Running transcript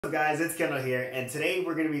What's up, guys? It's Kendall here, and today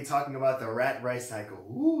we're going to be talking about the rat race cycle.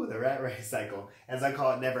 Ooh, the rat race cycle, as I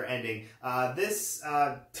call it, never ending. This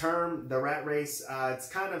term, the rat race, it's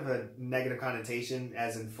kind of a negative connotation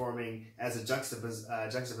as informing, as a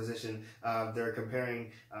juxtaposition. They're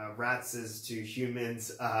comparing rats as to humans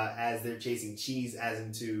as they're chasing cheese as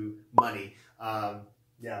into money.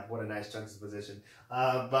 Yeah, what a nice juxtaposition.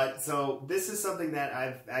 But so this is something that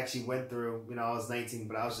I've actually went through. You know, I was 19,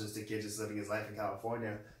 but I was just a kid just living his life in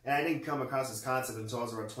California. And I didn't come across this concept until I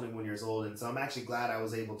was around 21 years old. And so I'm actually glad I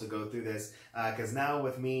was able to go through this because now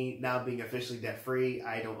with me now being officially debt-free,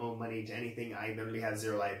 I don't owe money to anything. I literally have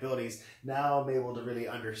zero liabilities. Now I'm able to really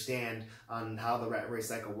understand on how the rat race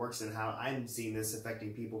cycle works and how I'm seeing this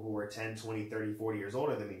affecting people who are 10, 20, 30, 40 years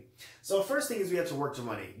older than me. So first thing is we have to work for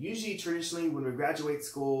money. Usually, traditionally, when we graduate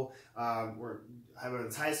school, whether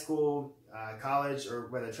it's high school, college, or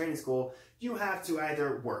whether training school, you have to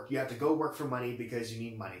either work. You have to go work for money because you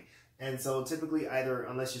need money. And so typically either,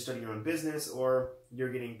 unless you're starting your own business or you're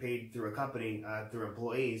getting paid through a company, through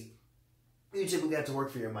employees, you typically have to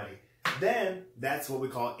work for your money. Then that's what we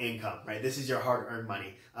call income, right? This is your hard-earned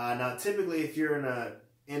money. Now, typically if you're in a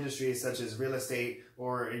industry such as real estate,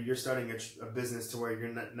 or you're starting a business to where you're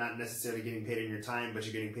not necessarily getting paid in your time, but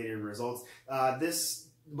you're getting paid in results, this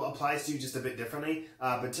applies to you just a bit differently,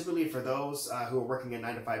 but typically for those who are working a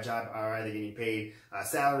 9-to-5 job are either getting paid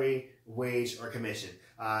salary, wage, or commission.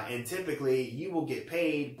 And typically you will get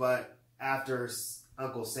paid, but after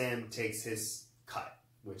Uncle Sam takes his cut,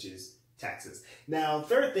 which is taxes. Now,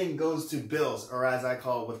 third thing goes to bills, or as I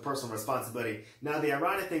call it, with personal responsibility. Now, the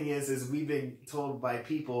ironic thing is we've been told by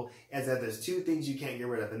people is that there's two things you can't get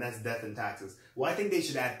rid of, and that's death and taxes. Well, I think they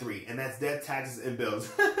should add three, and that's death, taxes, and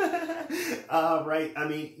bills. Right? I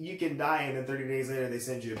mean, you can die, and then 30 days later, they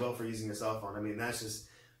send you a bill for using your cell phone. I mean, that's just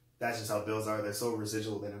how bills are. They're so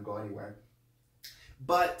residual, they don't go anywhere.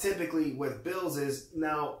 But typically with bills is,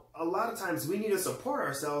 now, a lot of times we need to support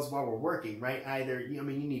ourselves while we're working, right? Either, you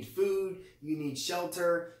need food, you need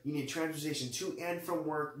shelter, you need transportation to and from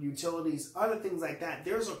work, utilities, other things like that.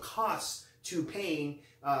 There's a cost to paying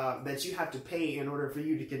that you have to pay in order for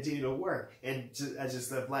you to continue to work and to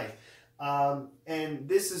just live life. And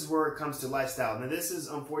this is where it comes to lifestyle. Now, this is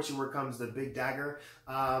unfortunately where comes the big dagger.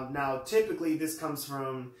 Now, typically this comes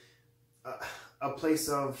from a place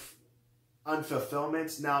of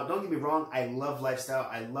unfulfillment. Now, don't get me wrong, I love lifestyle.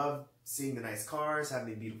 I love seeing the nice cars, having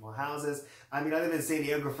the beautiful houses. I mean, I live in San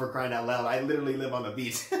Diego, for crying out loud. I literally live on the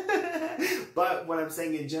beach. But what I'm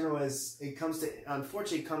saying in general is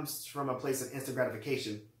unfortunately, it comes from a place of instant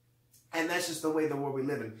gratification. And that's just the way the world we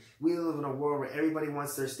live in. We live in a world where everybody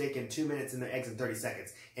wants their steak in 2 minutes and their eggs in 30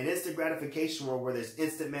 seconds. An instant gratification world where there's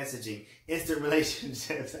instant messaging, instant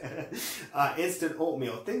relationships, instant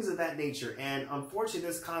oatmeal, things of that nature. And unfortunately,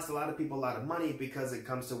 this costs a lot of people a lot of money because it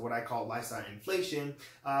comes to what I call lifestyle inflation.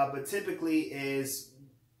 But typically is,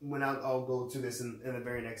 when I'll go to this in the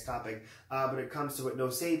very next topic, but it comes to it, no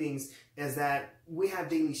savings, is that we have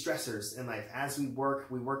daily stressors in life. As we work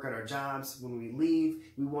at our jobs. When we leave,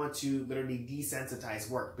 we want to literally desensitize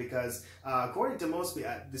work because according to most, the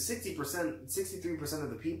 63% of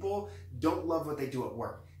the people don't love what they do at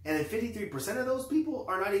work. And then 53% of those people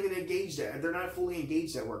are not even engaged they're not fully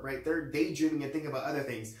engaged at work, right? They're daydreaming and thinking about other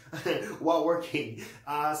things while working.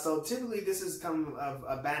 So typically this has come of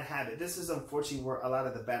a bad habit. This is unfortunately where a lot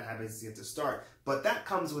of the bad habits get to start. But that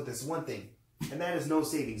comes with this one thing, and that is no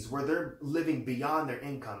savings, where they're living beyond their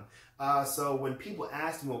income. So when people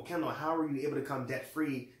ask me, well, Kendall, how are you able to become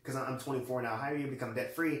debt-free? Because I'm 24 now. How are you able to become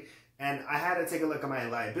debt-free? And I had to take a look at my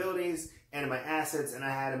liabilities and my assets, and I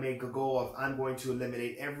had to make a goal of I'm going to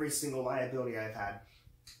eliminate every single liability I've had.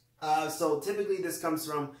 So typically this comes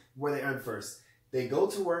from where they earn first. They go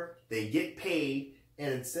to work, they get paid,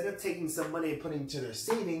 and instead of taking some money and putting it to their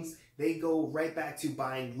savings, they go right back to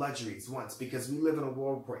buying luxuries once, because we live in a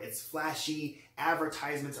world where it's flashy,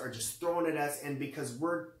 advertisements are just thrown at us, and because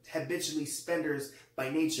we're habitually spenders by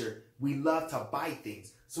nature, we love to buy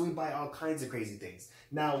things. So we buy all kinds of crazy things.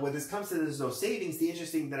 Now, when this comes to there's no savings, the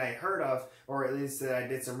interesting that I heard of, or at least that I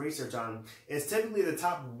did some research on, is typically the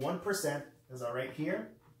top 1%, is all right here.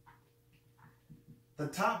 The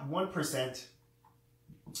top 1%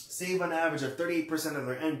 save on average of 38% of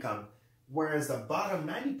their income, whereas the bottom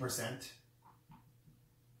 90%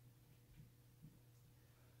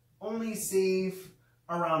 only save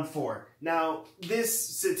around 4%. Now,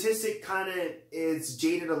 this statistic kind of is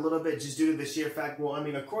jaded a little bit just due to the sheer fact, well, I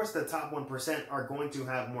mean, of course the top 1% are going to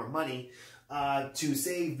have more money to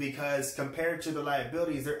save because compared to the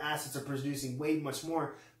liabilities, their assets are producing way much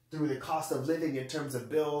more through the cost of living in terms of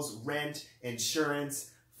bills, rent,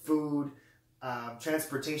 insurance, food,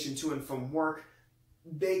 transportation to and from work.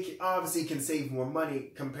 they obviously can save more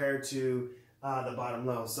money compared to the bottom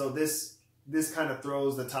low. So this kind of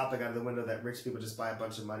throws the topic out of the window that rich people just buy a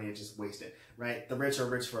bunch of money and just waste it, right? The rich are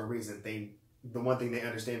rich for a reason. The one thing they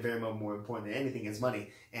understand very much more important than anything is money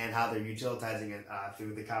and how they're utilizing it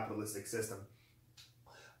through the capitalistic system.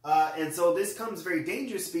 And so this comes very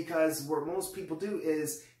dangerous because what most people do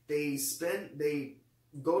is they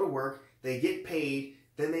go to work, they get paid,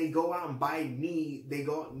 then they go out and they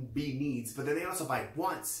go out and be needs, but then they also buy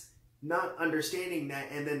wants, not understanding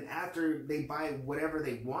that. And then after they buy whatever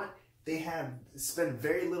they want, they have spent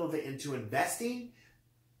very little of it into investing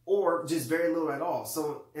or just very little at all.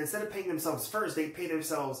 So instead of paying themselves first, they pay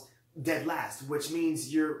themselves dead last, which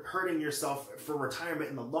means you're hurting yourself for retirement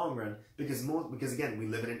in the long run because again, we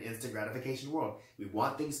live in an instant gratification world. We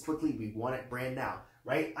want things quickly. We want it brand now,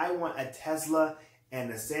 right? I want a Tesla and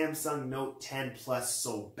a Samsung Note 10 Plus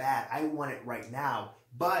so bad. I want it right now,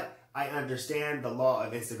 but I understand the law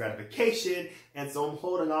of instant gratification, and so I'm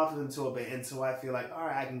holding off until a bit until I feel like, all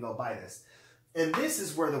right, I can go buy this. And this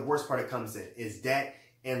is where the worst part comes in, is debt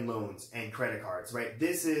and loans and credit cards, right?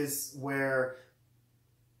 This is where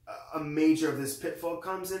a major of this pitfall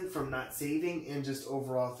comes in from not saving and just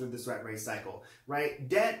overall through this rat race cycle, right?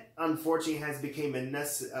 Debt, unfortunately, has become a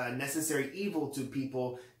necessary evil to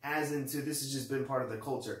people, as into this has just been part of the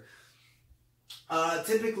culture.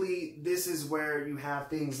 Typically, this is where you have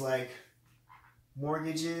things like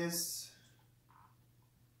mortgages,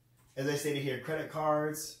 as I stated here, credit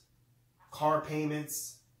cards, car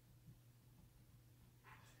payments.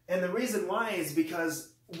 And the reason why is because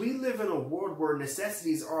we live in a world where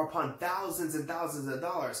necessities are upon thousands and thousands of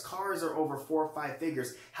dollars. Cars are over 4 or 5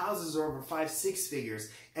 figures. Houses are over 5, 6 figures.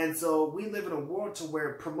 And so we live in a world to where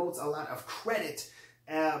it promotes a lot of credit,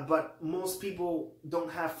 but most people don't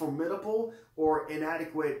have formidable or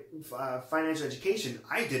inadequate financial education.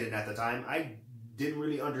 I didn't at the time. I didn't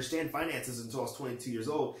really understand finances until I was 22 years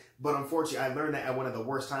old. But unfortunately, I learned that at one of the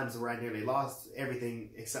worst times where I nearly lost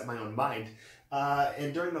everything except my own mind.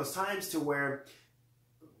 And during those times to where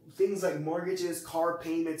things like mortgages, car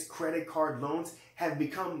payments, credit card loans have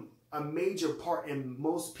become a major part in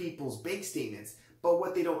most people's bank statements. But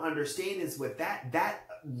what they don't understand is with that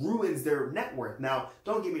ruins their net worth. Now,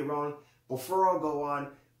 don't get me wrong, before I'll go on,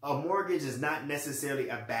 a mortgage is not necessarily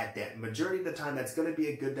a bad debt. Majority of the time, that's going to be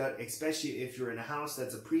a good debt, especially if you're in a house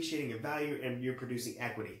that's appreciating in value and you're producing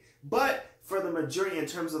equity. But for the majority, in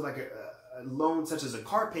terms of like a loan such as a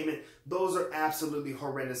car payment, those are absolutely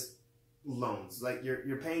horrendous loans. Like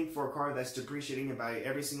you're paying for a car that's depreciating in value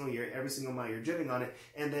every single year, every single mile you're driving on it,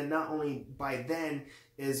 and then not only by then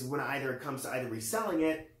is when either it comes to either reselling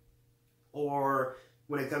it or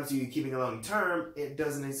when it comes to you keeping it long term, it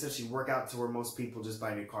doesn't essentially work out to where most people just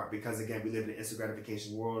buy a new car, because again, we live in an instant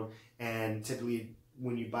gratification world, and typically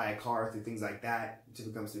when you buy a car through things like that, it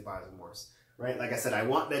becomes through buyer's remorse. Right? Like I said, I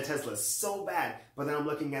want that Tesla so bad, but then I'm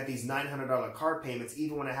looking at these $900 car payments,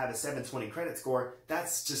 even when I have a 720 credit score,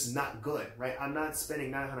 that's just not good, right? I'm not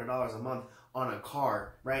spending $900 a month on a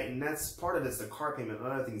car, right? And that's part of it's the car payment,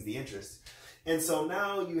 another thing is the interest. And so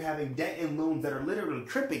now you're having debt and loans that are literally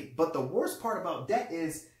crippling. But the worst part about debt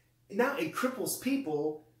is now it cripples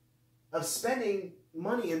people of spending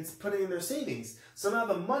money and putting in their savings. So now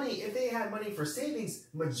the money, if they had money for savings,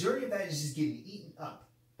 majority of that is just getting eaten up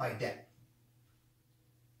by debt.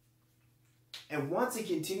 And once it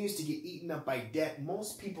continues to get eaten up by debt,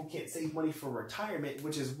 most people can't save money for retirement,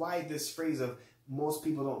 which is why this phrase of most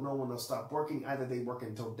people don't know when they'll stop working, either they work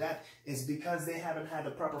until death, is because they haven't had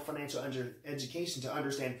the proper financial education to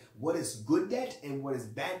understand what is good debt and what is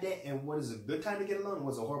bad debt and what is a good time to get a loan and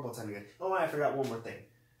what's a horrible time to get. Oh, I forgot one more thing.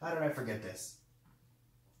 How did I forget this?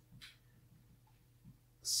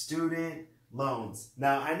 Student loans.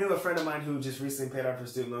 Now, I knew a friend of mine who just recently paid off her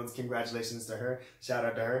student loans. Congratulations to her. Shout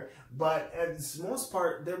out to her. But at the most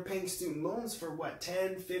part, they're paying student loans for what,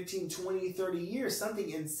 10, 15, 20, 30 years, something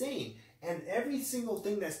insane. And every single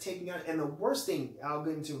thing that's taken out, and the worst thing I'll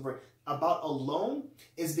get into about a loan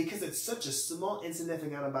is because it's such a small,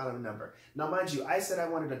 insignificant amount of number. Now, mind you, I said I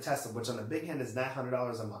wanted a Tesla, which on the big end is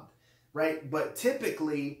 $900 a month, right? But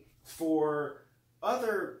typically for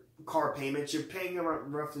other car payments, you're paying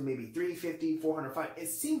around roughly maybe $350, $405. It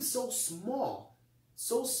seems so small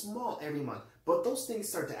every month, but those things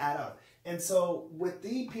start to add up. And so with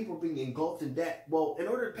the people being engulfed in debt, well, in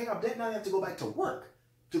order to pay off debt, now you have to go back to work.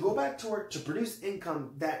 To go back to work to produce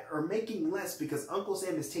income that are making less because Uncle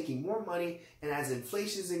Sam is taking more money, and as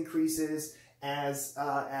inflation increases,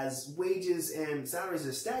 as wages and salaries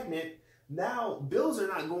are stagnant, now bills are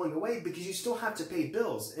not going away because you still have to pay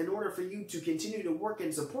bills. In order for you to continue to work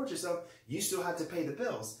and support yourself, you still have to pay the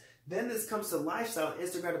bills. Then this comes to lifestyle,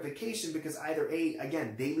 instant gratification, because either A,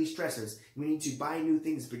 again, daily stressors. We need to buy new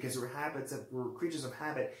things because we're creatures of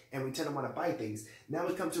habit and we tend to want to buy things. Now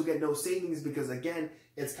we come to get no savings because, again,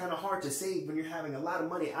 it's kind of hard to save when you're having a lot of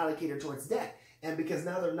money allocated towards debt. And because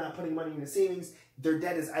now they're not putting money into savings, their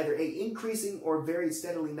debt is either A, increasing or very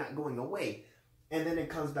steadily not going away. And then it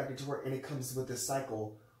comes back into work and it comes with this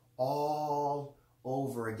cycle all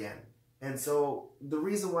over again. And so the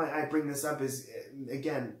reason why I bring this up is,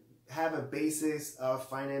 again, have a basis of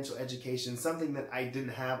financial education, something that I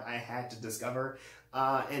didn't have, I had to discover.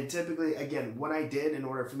 And typically, again, what I did in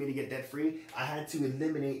order for me to get debt free, I had to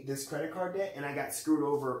eliminate this credit card debt, and I got screwed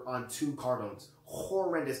over on 2 car loans,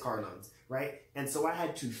 horrendous car loans, right? And so I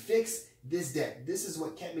had to fix this debt. This is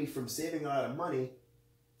what kept me from saving a lot of money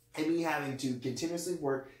and me having to continuously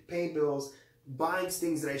work, pay bills, buying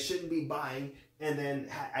things that I shouldn't be buying, and then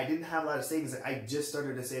I didn't have a lot of savings. I just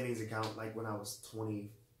started a savings account like when I was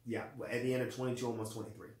 20. Yeah, at the end of 22, almost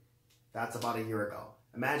 23. That's about a year ago.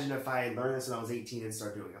 Imagine if I learned this when I was 18 and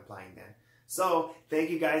started applying then. So, thank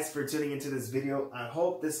you guys for tuning into this video. I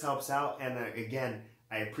hope this helps out. And again,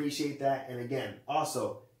 I appreciate that. And again,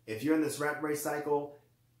 also, if you're in this rat race cycle,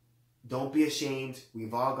 don't be ashamed.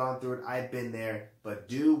 We've all gone through it. I've been there. But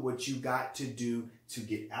do what you got to do to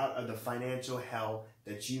get out of the financial hell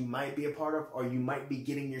that you might be a part of or you might be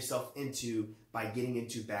getting yourself into by getting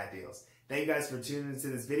into bad deals. Thank you guys for tuning into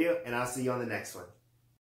this video, and I'll see you on the next one.